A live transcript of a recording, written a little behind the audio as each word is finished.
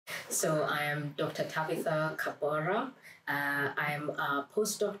So I am Dr. Tabitha Kabora. I am a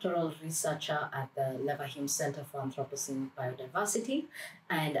postdoctoral researcher at the Leverhulme Centre for Anthropocene Biodiversity,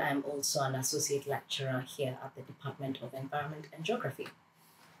 and I'm also an associate lecturer here at the Department of Environment and Geography.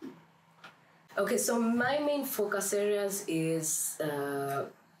 Okay, so my main focus areas is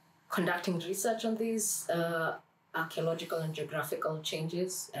conducting research on these archaeological and geographical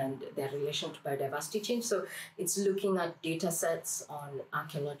changes and their relation to biodiversity change. So it's looking at data sets on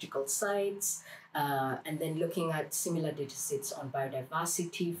archaeological sites and then looking at similar data sets on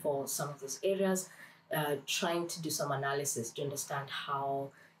biodiversity for some of those areas, trying to do some analysis to understand how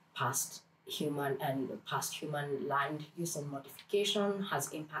past human land use and modification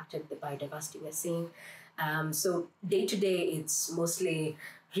has impacted the biodiversity we're seeing. So day to day, it's mostly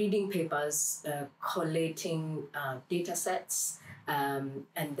reading papers, collating data sets, and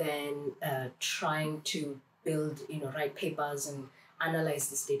then trying to build, write papers and analyze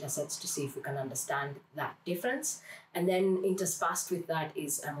these data sets to see if we can understand that difference. And then interspersed with that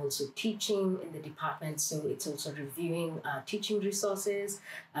is I'm also teaching in the department, so it's also reviewing teaching resources,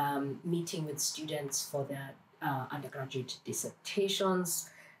 meeting with students for their undergraduate dissertations,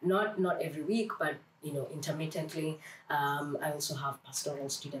 not every week, but intermittently. I also have pastoral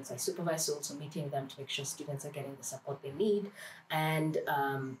students I supervise, so also meeting them to make sure students are getting the support they need, and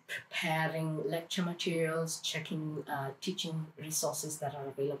preparing lecture materials, checking teaching resources that are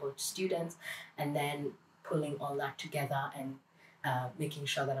available to students, and then pulling all that together and making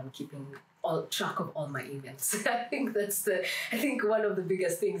sure that I'm keeping track of all my emails. I think one of the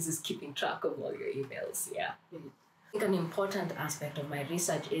biggest things is keeping track of all your emails. Yeah. I think an important aspect of my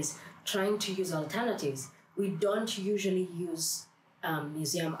research is trying to use alternatives. We don't usually use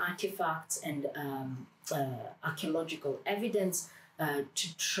museum artifacts and archaeological evidence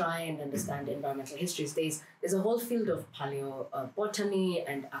to try and understand environmental histories. There's a whole field of paleobotany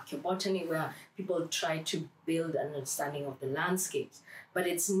and archaeobotany where people try to build an understanding of the landscapes, but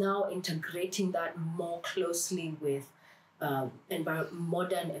it's now integrating that more closely with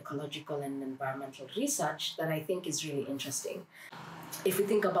modern ecological and environmental research that I think is really interesting. If we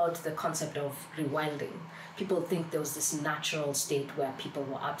think about the concept of rewilding, people think there was this natural state where people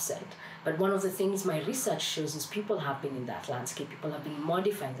were absent. But one of the things my research shows is people have been in that landscape, people have been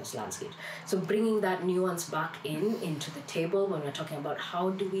modifying those landscapes. So bringing that nuance back into the table when we're talking about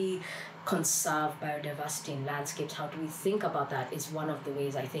how do we conserve biodiversity in landscapes, how do we think about that, is one of the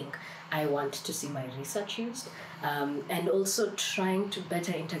ways I think I want to see my research used. And also trying to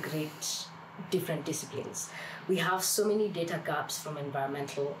better integrate different disciplines. We have so many data gaps from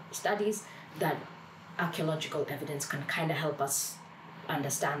environmental studies that archaeological evidence can kind of help us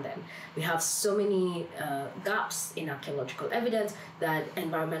understand them. We have so many gaps in archaeological evidence that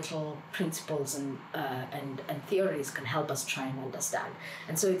environmental principles and theories can help us try and understand.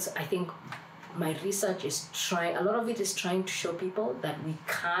 And so I think my research is a lot of it is trying to show people that we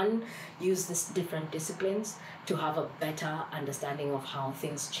can use these different disciplines to have a better understanding of how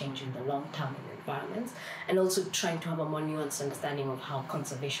things change in the long term in environments, and also trying to have a more nuanced understanding of how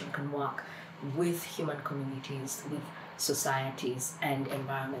conservation can work with human communities, with societies and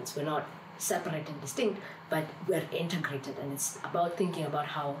environments. We're not separate and distinct, but we're integrated, and it's about thinking about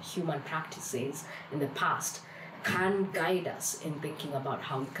how human practices in the past can guide us in thinking about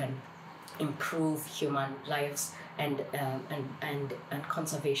how we can improve human lives and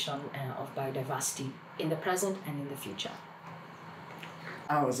conservation of biodiversity in the present and in the future.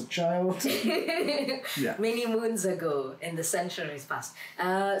 I was a child. Yeah. Many moons ago in the centuries past.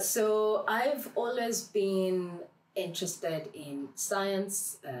 So I've always been interested in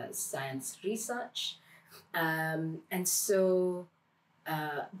science research. And so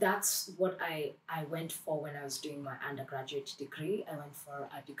that's what I went for when I was doing my undergraduate degree. I went for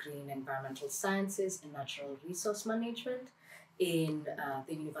a degree in environmental sciences and natural resource management in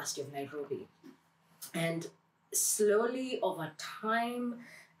the University of Nairobi. And slowly over time,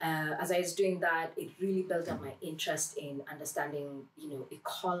 as I was doing that, it really built up my interest in understanding,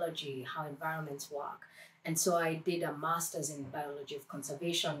 ecology, how environments work. And so I did a master's in biology of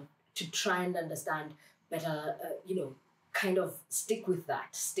conservation to try and understand better, kind of stick with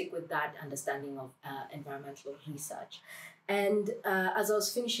that understanding of environmental research. And as I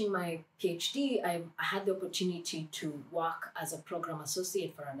was finishing my PhD, I had the opportunity to work as a program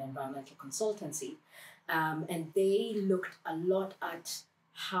associate for an environmental consultancy. And they looked a lot at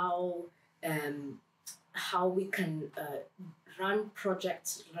how we can run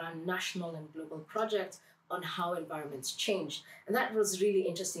national and global projects on how environments change. And that was really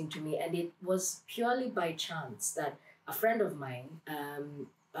interesting to me. And it was purely by chance that a friend of mine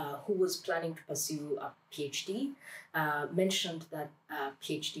who was planning to pursue a PhD, mentioned that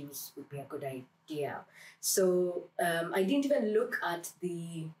PhD would be a good idea. So I didn't even look at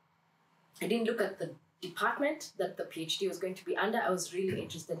the department that the PhD was going to be under. I was really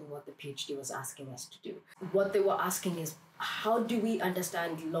interested in what the PhD was asking us to do. What they were asking is, how do we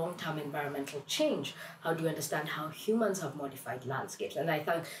understand long-term environmental change? How do we understand how humans have modified landscapes? And I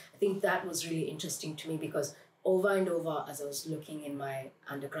think that was really interesting to me, because over and over, as I was looking in my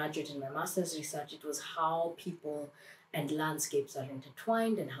undergraduate and my master's research, it was how people and landscapes are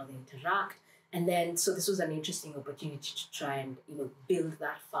intertwined and how they interact. And then, so this was an interesting opportunity to try and, build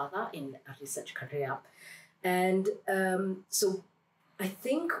that further in a research career. And so I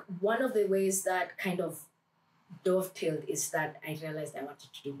think one of the ways that kind of dovetailed is that I realized I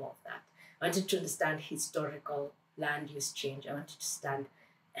wanted to do more of that. I wanted to understand historical land use change. I wanted to understand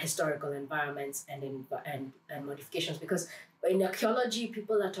historical environments and modifications, because in archaeology,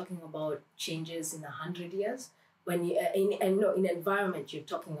 people are talking about changes in 100 years. When you in environment, you're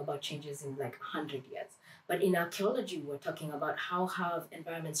talking about changes in like 100 years. But in archaeology, we're talking about how have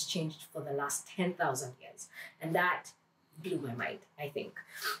environments changed for the last 10,000 years. And that blew my mind, I think.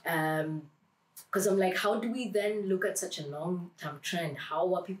 Because I'm like, how do we then look at such a long-term trend?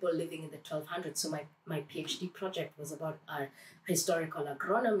 How are people living in the 1200s? So my PhD project was about historical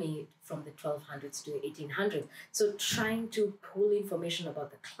agronomy from the 1200s to 1800s. So trying to pull information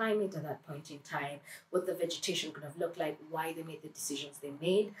about the climate at that point in time, what the vegetation could have looked like, why they made the decisions they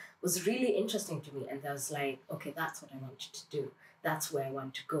made, was really interesting to me. And I was like, okay, that's what I wanted to do. That's where I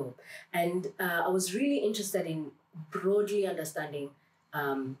want to go. And I was really interested in broadly understanding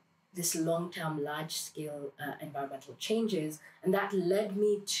this long-term, large-scale environmental changes. And that led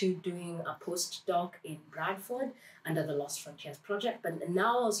me to doing a postdoc in Bradford under the Lost Frontiers project. But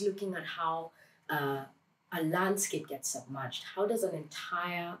now I was looking at how a landscape gets submerged. How does an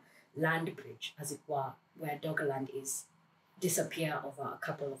entire land bridge, as it were, where Doggerland is, disappear over a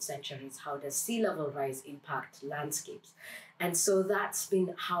couple of centuries? How does sea level rise impact landscapes? And so that's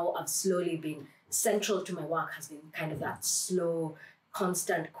been how I've slowly been central to my work, has been kind of that slow,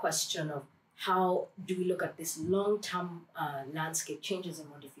 constant question of how do we look at this long-term landscape changes and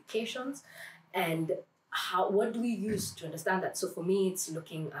modifications, and what do we use to understand that? So for me, it's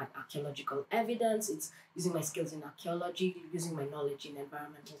looking at archaeological evidence, it's using my skills in archaeology, using my knowledge in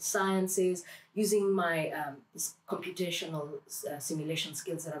environmental sciences, using my this computational simulation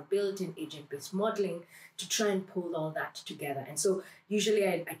skills that I've built in agent-based modeling to try and pull all that together. And so usually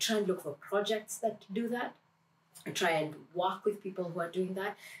I try and look for projects that do that. I try and work with people who are doing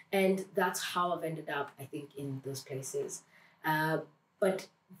that. And that's how I've ended up, I think, in those places. But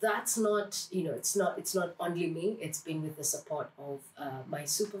that's not, it's not only me. It's been with the support of my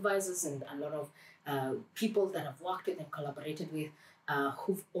supervisors and a lot of people that I've worked with and collaborated with,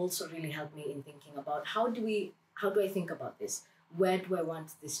 who've also really helped me in thinking about how do I think about this? Where do I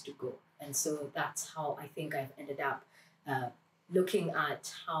want this to go? And so that's how I think I've ended up looking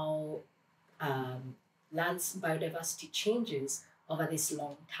at how land's biodiversity changes over these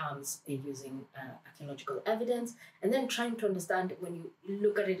long terms using archaeological evidence, and then trying to understand, when you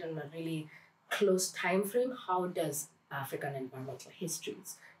look at it in a really close time frame, how does African environmental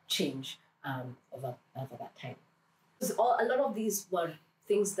histories change over that time? Because a lot of these were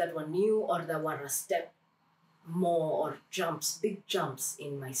things that were new, or that were a step more, or big jumps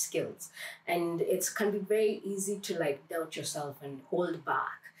in my skills. And it can be very easy to doubt yourself and hold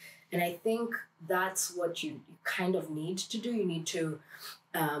back. And I think that's what you kind of need to do. You need to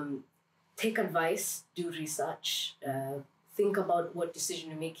take advice, do research, think about what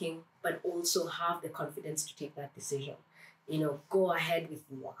decision you're making, but also have the confidence to take that decision. Go ahead with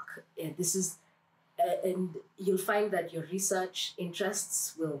the work. And you'll find that your research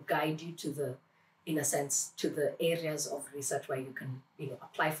interests will guide you to the areas of research where you can,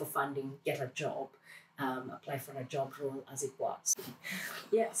 apply for funding, get a job. Apply for a job role, as it was.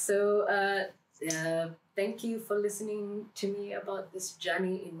 Yeah, so thank you for listening to me about this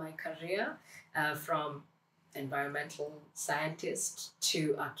journey in my career, from environmental scientist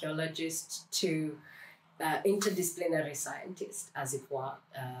to archaeologist to interdisciplinary scientist, as it were.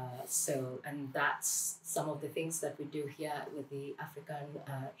 And that's some of the things that we do here with the African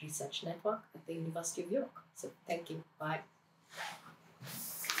Research Network at the University of York. So thank you. Bye.